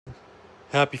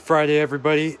Happy Friday,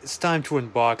 everybody. It's time to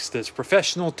unbox this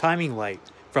professional timing light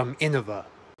from Innova.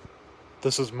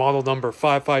 This is model number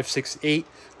 5568,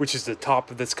 which is the top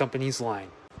of this company's line.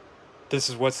 This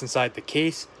is what's inside the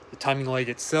case, the timing light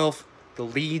itself, the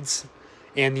leads,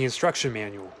 and the instruction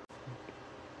manual.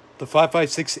 The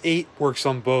 5568 works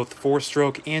on both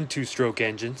 4-stroke and 2-stroke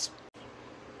engines.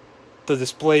 The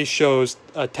display shows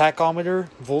a tachometer,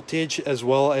 voltage, as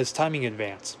well as timing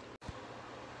advance.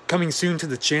 Coming soon to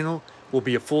the channel will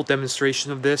be a full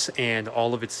demonstration of this and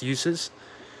all of its uses.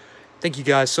 Thank you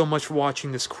guys so much for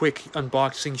watching this quick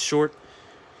unboxing short.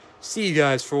 See you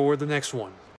guys for the next one.